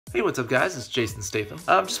Hey, what's up guys, it's Jason Statham.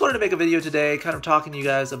 Just wanted to make a video today, kind of talking to you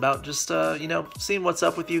guys about just, you know, seeing what's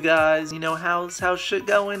up with you guys, you know, how's shit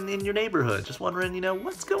going in your neighborhood, just wondering, you know,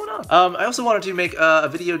 what's going on. I also wanted to make a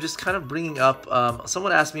video just kind of bringing up,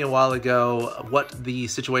 someone asked me a while ago what the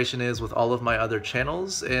situation is with all of my other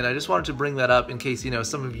channels, and I just wanted to bring that up in case, you know,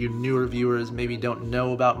 some of you newer viewers maybe don't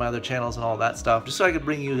know about my other channels and all that stuff, just so I could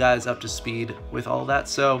bring you guys up to speed with all that.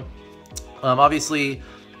 So, obviously,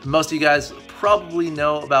 most of you guys probably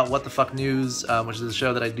know about What the Fuck News, which is a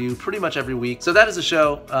show that I do pretty much every week. So that is a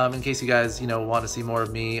show, in case you guys, you know, want to see more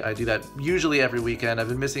of me. I do that usually every weekend. I've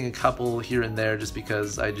been missing a couple here and there just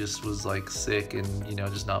because I just was like sick and, you know,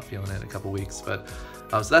 just not feeling it in a couple weeks. But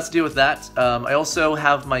so that's to deal with that. I also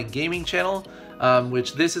have my gaming channel,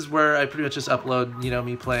 which this is where I pretty much just upload, you know,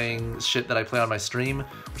 me playing shit that I play on my stream.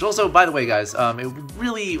 Which also, by the way, guys, it would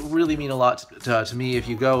really mean a lot to me if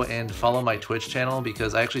you go and follow my Twitch channel,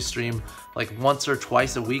 because I actually stream like once or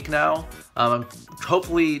twice a week now. I'm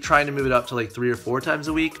hopefully trying to move it up to like 3 or 4 times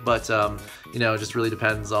a week, but you know, it just really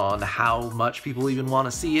depends on how much people even want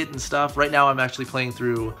to see it and stuff. Right now, I'm actually playing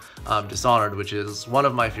through Dishonored, which is one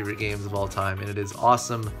of my favorite games of all time, and it is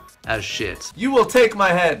awesome as shit. You will take my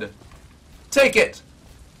head. Take it!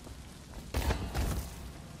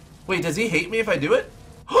 Wait, does he hate me if I do it?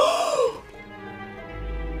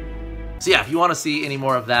 So yeah, if you want to see any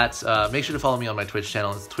more of that, make sure to follow me on my Twitch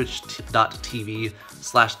channel. It's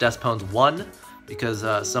twitch.tv/Despones1,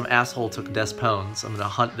 because some asshole took Despones. I'm gonna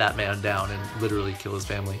hunt that man down and literally kill his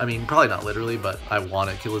family. I mean, probably not literally, but I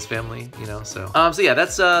want to kill his family, you know, so. So yeah,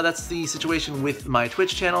 that's the situation with my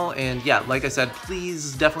Twitch channel, and yeah, like I said,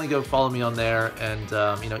 please definitely go follow me on there, and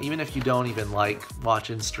you know, even if you don't even like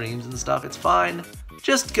watching streams and stuff, it's fine.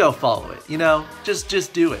 Just go follow it, you know?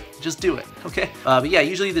 Just do it. Just do it, okay? But yeah,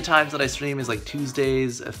 usually the times that I stream is like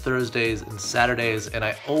Tuesdays, Thursdays, and Saturdays, and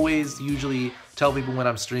I always usually tell people when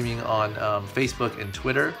I'm streaming on Facebook and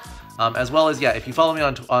Twitter. As well as, yeah, if you follow me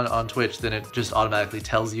on Twitch, then it just automatically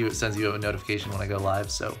tells you, it sends you a notification when I go live,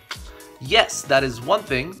 so yes, that is one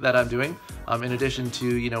thing that I'm doing, in addition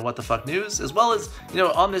to, you know, What the Fuck News, as well as, you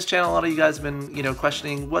know, on this channel, a lot of you guys have been, you know,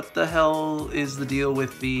 questioning what the hell is the deal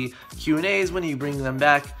with the Q&As, when are you bringing them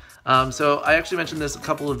back? So I actually mentioned this a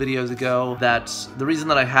couple of videos ago, that the reason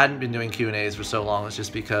that I hadn't been doing Q&As for so long was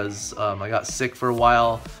just because I got sick for a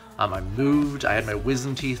while, I moved, I had my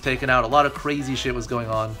wisdom teeth taken out, a lot of crazy shit was going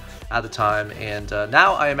on at the time, and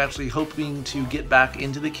now I am actually hoping to get back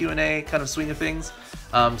into the Q&A kind of swing of things.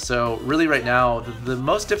 So really right now, the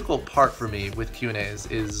most difficult part for me with Q&As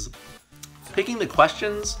is picking the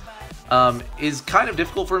questions. Is kind of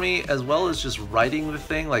difficult for me, as well as just writing the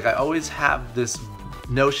thing. Like, I always have this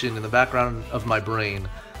notion in the background of my brain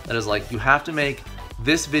that is like, you have to make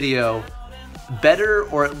this video better,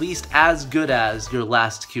 or at least as good as your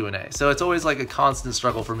last Q&A. So it's always like a constant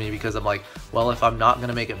struggle for me, because I'm like, well, if I'm not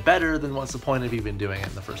gonna make it better, then what's the point of even doing it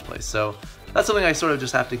in the first place? So that's something I sort of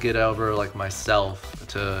just have to get over, like, myself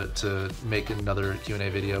to make another Q&A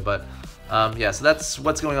video. But yeah, so that's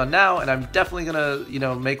what's going on now, and I'm definitely gonna, you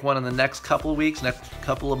know, make one in the next couple of weeks, next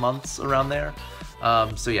couple of months, around there.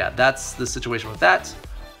 So yeah, that's the situation with that.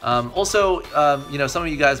 Also, you know, some of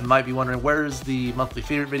you guys might be wondering, where's the monthly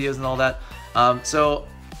favorite videos and all that? So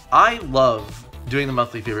I love doing the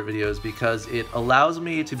monthly favorite videos because it allows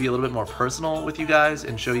me to be a little bit more personal with you guys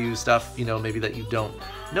and show you stuff, you know, maybe that you don't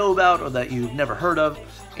know about or that you've never heard of.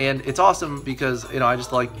 And it's awesome because, you know, I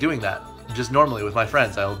just like doing that. Just normally with my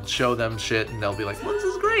friends, I'll show them shit and they'll be like, well, this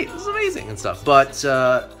is great, this is amazing and stuff. But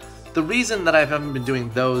the reason that I haven't been doing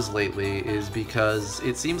those lately is because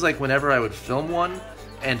it seems like whenever I would film one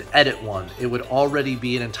and edit one, it would already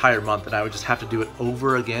be an entire month and I would just have to do it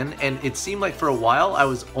over again. And it seemed like for a while I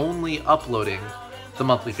was only uploading the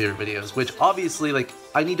monthly favorite videos, which obviously, like,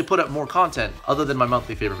 I need to put up more content other than my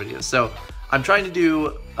monthly favorite videos. So I'm trying to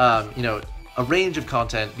do, you know, a range of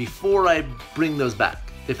content before I bring those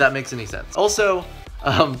back, if that makes any sense. Also,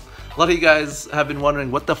 a lot of you guys have been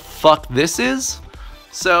wondering what the fuck this is.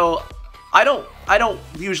 So I don't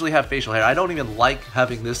usually have facial hair. I don't even like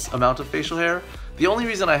having this amount of facial hair. The only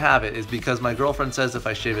reason I have it is because my girlfriend says if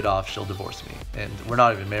I shave it off, she'll divorce me. And we're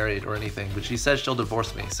not even married or anything, but she says she'll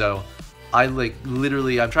divorce me. So I, like,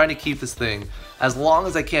 literally, I'm trying to keep this thing as long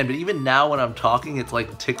as I can, but even now when I'm talking, it's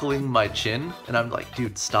like tickling my chin, and I'm like,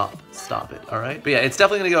 dude, stop it, all right? But yeah, it's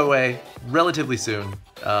definitely gonna go away relatively soon.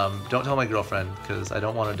 Don't tell my girlfriend, because I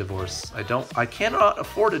don't want a divorce. I cannot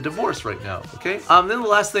afford a divorce right now, okay? Then the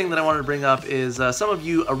last thing that I wanted to bring up is some of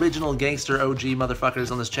you original gangster OG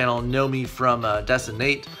motherfuckers on this channel know me from Des and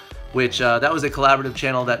Nate, which that was a collaborative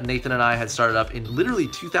channel that Nathan and I had started up in literally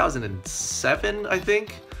 2007, I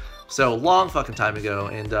think. So long fucking time ago,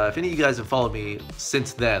 and if any of you guys have followed me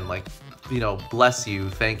since then, like, you know, bless you,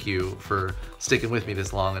 thank you for sticking with me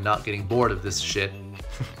this long and not getting bored of this shit.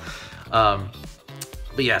 But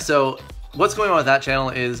yeah, so what's going on with that channel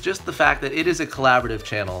is just the fact that it is a collaborative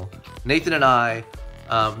channel. Nathan and I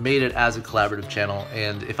made it as a collaborative channel,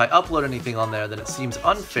 and if I upload anything on there, then it seems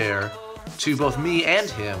unfair to both me and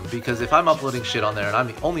him, because if I'm uploading shit on there and I'm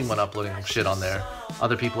the only one uploading shit on there,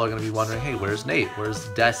 other people are going to be wondering, hey, where's Nate? Where's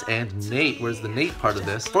Des and Nate? Where's the Nate part of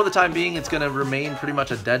this? For the time being, it's going to remain pretty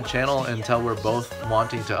much a dead channel until we're both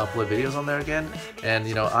wanting to upload videos on there again. And,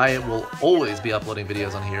 you know, I will always be uploading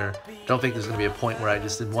videos on here. Don't think there's going to be a point where I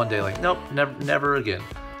just in one day like, nope, never again.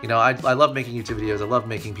 You know, I love making YouTube videos. I love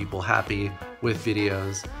making people happy with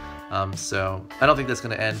videos. So I don't think that's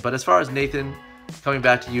going to end. But as far as Nathan coming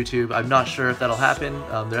back to YouTube, I'm not sure if that'll happen.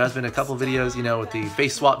 There has been a couple videos, you know, with the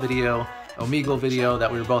face swap video, Omegle video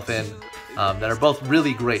that we were both in, that are both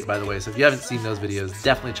really great, by the way. So if you haven't seen those videos,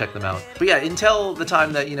 definitely check them out. But yeah, until the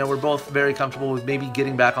time that, you know, we're both very comfortable with maybe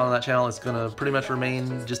getting back on that channel, it's gonna pretty much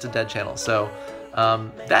remain just a dead channel. So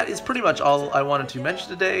that is pretty much all I wanted to mention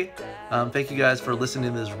today. Thank you guys for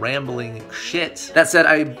listening to this rambling shit. That said,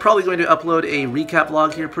 I'm probably going to upload a recap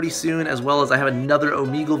vlog here pretty soon, as well as I have another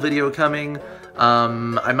Omegle video coming.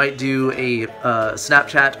 I might do a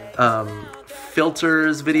Snapchat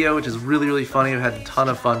filters video, which is really funny. I've had a ton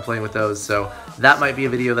of fun playing with those, so that might be a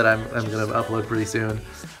video that I'm going to upload pretty soon.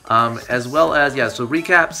 As well as, yeah, so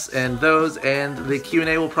recaps and those, and the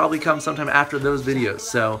Q&A will probably come sometime after those videos.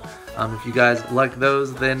 So if you guys like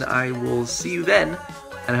those, then I will see you then,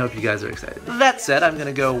 and I hope you guys are excited. That said, I'm going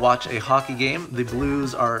to go watch a hockey game. The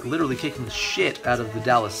Blues are literally kicking the shit out of the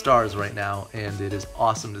Dallas Stars right now, and it is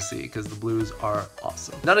awesome to see, because the Blues are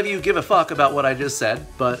awesome. None of you give a fuck about what I just said,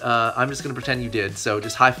 but I'm just going to pretend you did, so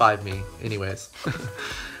just high-five me anyways.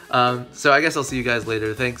 So I guess I'll see you guys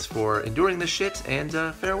later. Thanks for enduring this shit, and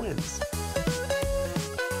fair winds.